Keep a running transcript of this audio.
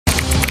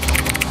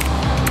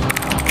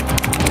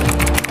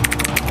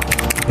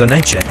The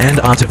nature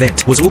and art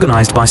event was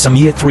organized by some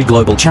Year 3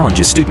 Global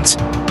Challenges students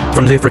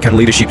from the African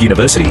Leadership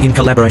University in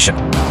collaboration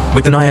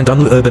with the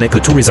Nyandungu Urban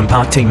Ecotourism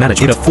Park team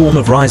manager in a form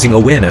of raising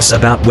awareness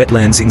about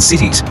wetlands in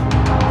cities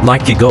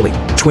like Kigali.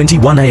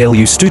 21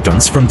 ALU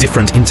students from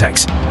different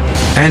intakes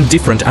and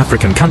different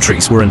African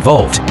countries were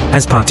involved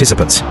as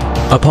participants.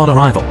 Upon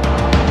arrival,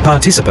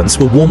 participants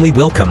were warmly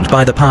welcomed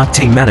by the park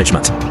team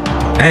management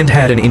and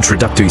had an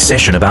introductory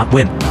session about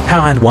when,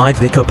 how and why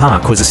the eco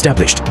park was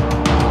established.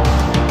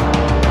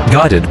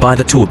 Guided by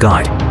the tour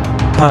guide,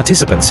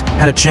 participants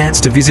had a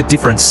chance to visit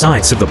different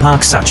sites of the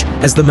park such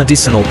as the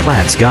Medicinal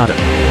Plants Garden,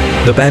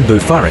 the Bamboo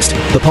Forest,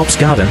 the Pops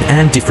Garden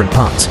and different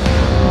parts.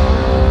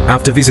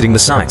 After visiting the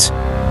sites,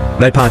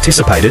 they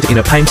participated in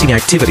a painting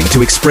activity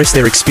to express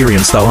their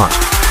experience through art,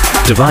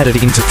 divided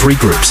into 3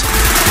 groups.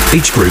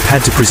 Each group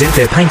had to present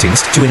their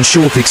paintings to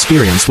ensure the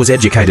experience was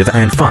educative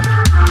and fun,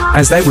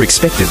 as they were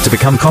expected to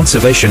become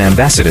conservation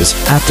ambassadors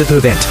after the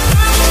event.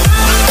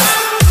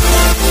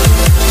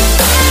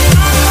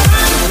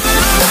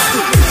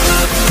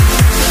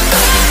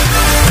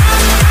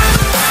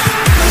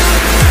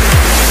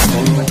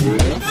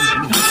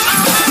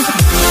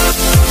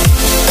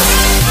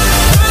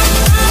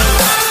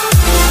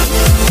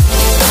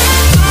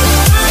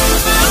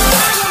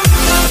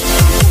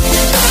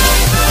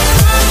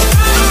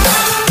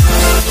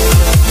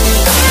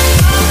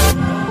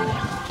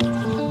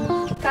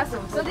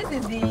 So this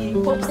is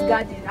the Pops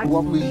Garden.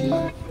 Walk way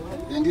here,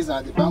 and these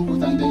are the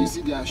bamboos, and then you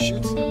see their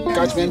shoots,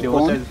 catchment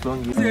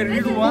pond. It's a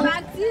real one.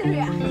 Check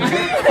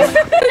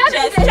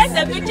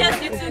the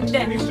pictures you took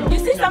there. You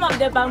see some of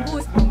the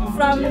bamboos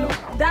from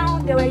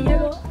down, they were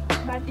yellow,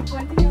 but it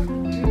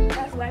continues.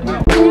 That's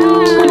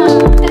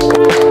why.